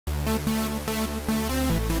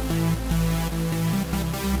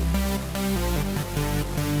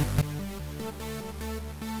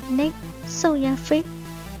Name Soya Free.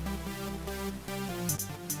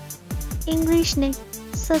 English name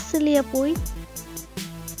Cecilia Boy.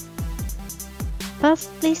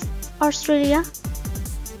 Birthplace Australia.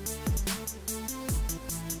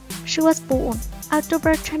 She was born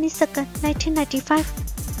October 22, 1995.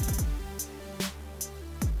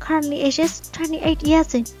 Currently ages 28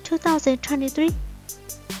 years in 2023.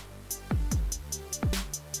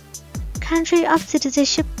 Country of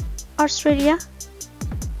citizenship Australia.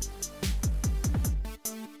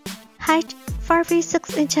 Height 4 feet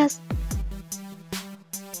 6 inches.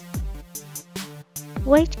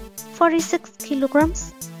 Weight 46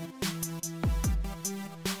 kilograms.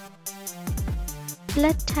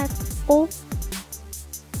 Blood type O.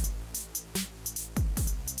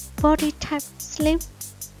 Body type slim.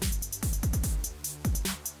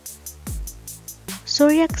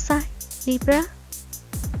 Zodiac sign Libra.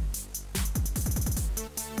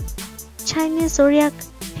 Chinese zodiac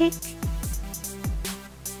Pig.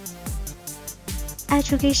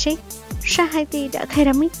 Education Shanghai Data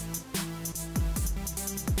Academy.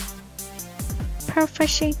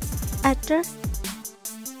 Profession actor.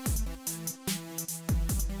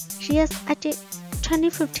 She has acted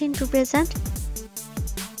 2015 to present.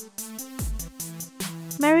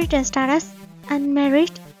 Married status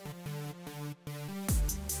unmarried.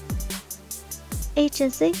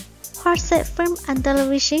 Agency WhatsApp Film and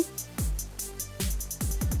Television.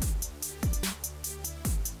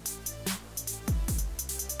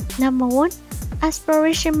 Number 1.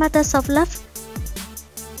 Aspiration Matters of Love.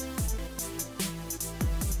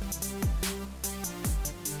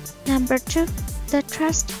 Number 2. The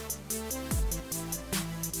Trust.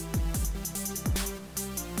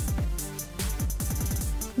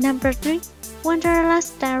 Number 3.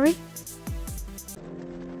 Wanderlust Diary.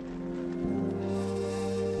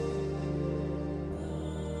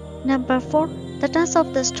 Number 4. The Dance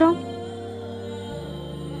of the Storm.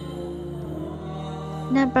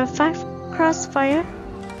 Number 5. Crossfire.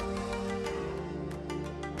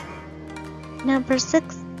 Number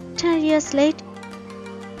 6. 10 Years Late.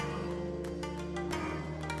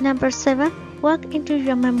 Number 7. Walk into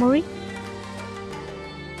Your Memory.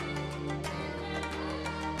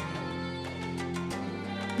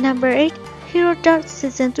 Number 8. Hero Dark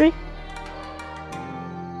Season 3.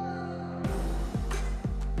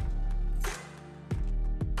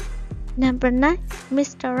 Number 9.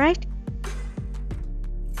 Mr. Right.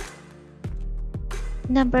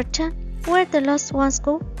 Number 10. Where the Lost Ones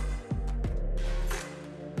Go.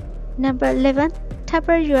 Number 11.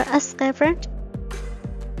 Tapper Your Ex-Girlfriend.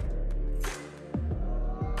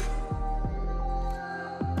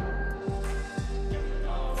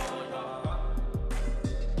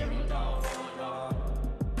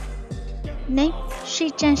 Name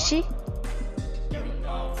Zheng.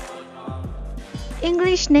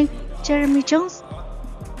 English name Jeremy Jones.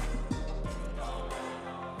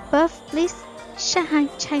 Birthplace Shanghai,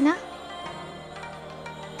 China.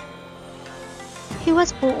 He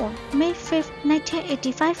was born May 5,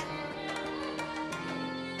 1985.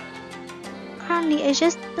 Currently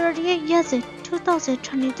ages 38 years in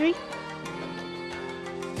 2023.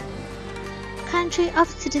 Country of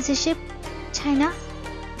citizenship China.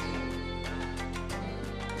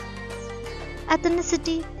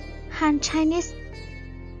 Ethnicity Han Chinese.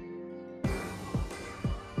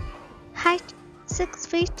 Height 6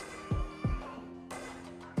 feet.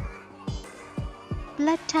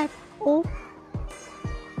 Blood type O.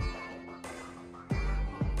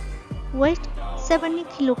 Weight 70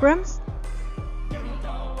 kilograms.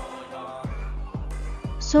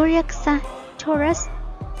 Zodiac sign Taurus.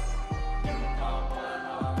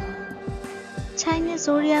 Chinese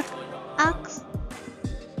zodiac Ox.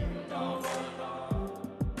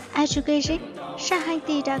 Education Shanghai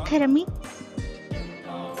Data Academy.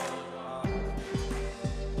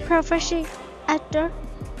 Profession actor.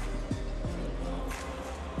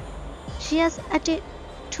 She has acted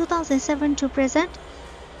 2007 to present.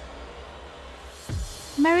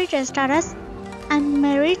 Married status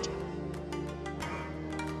unmarried.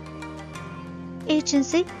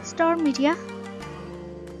 Agency Star Media.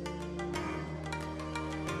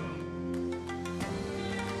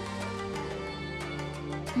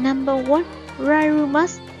 Number 1. Rai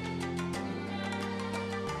Rumors.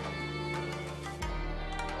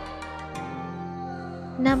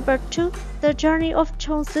 Number 2. The Journey of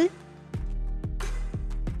Chongzi.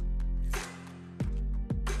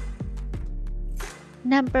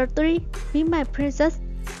 Number 3. Be My Princess.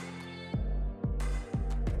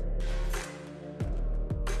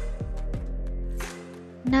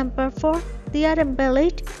 Number 4. The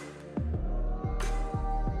Unbelieved.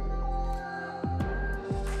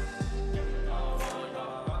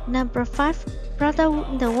 Number 5. Brotherhood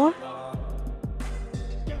in the War.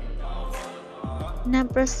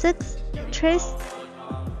 Number 6. Trace.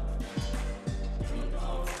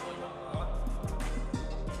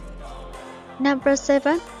 Number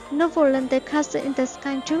 7. No Volante Castle in the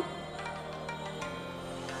Sky 2.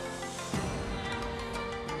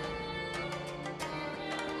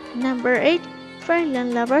 Number 8.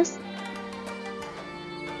 Fairyland Lovers.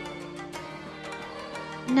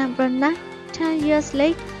 Number 9. 10 Years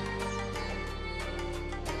Late.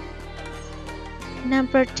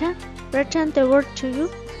 Number 10. Return the World to You.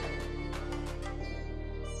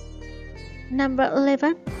 Number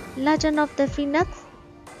 11. Legend of the Phoenix.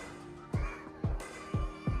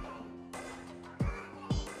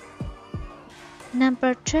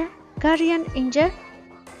 Number 12. Guardian Angel.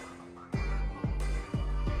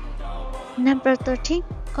 Number 13.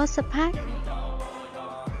 Gossip.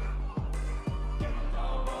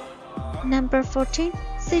 Number 14.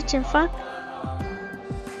 Zheng.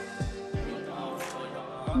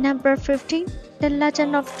 Number 15. The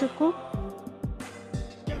Legend of Tuku.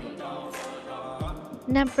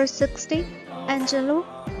 Number 16. Angelo.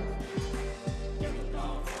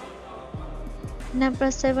 Number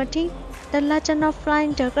 17. The Legend of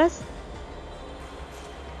Flying Daggers.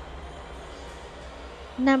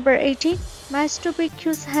 Number 18. My Stupid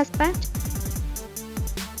Cute's Husband.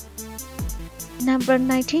 Number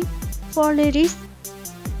 19. Four Ladies.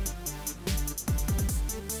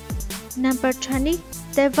 Number 20.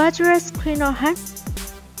 The Virtuous Queen of Hearts.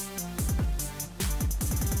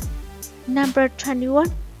 Number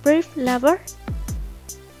 21. Brave Lover.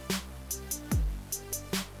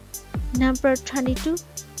 Number 22.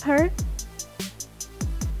 Pearl.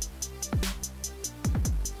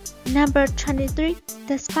 Number 23.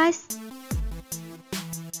 The Spice.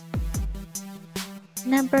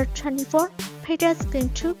 Number 24. Peter Skin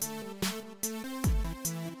 2.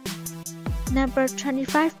 Number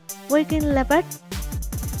 25. Waking Leopard.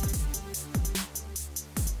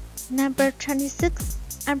 Number 26.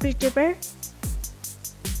 Unbreakable.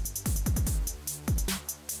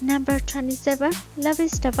 Number 27. Love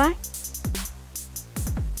is Divine.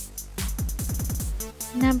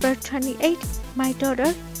 Number 28. My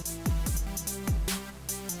Daughter.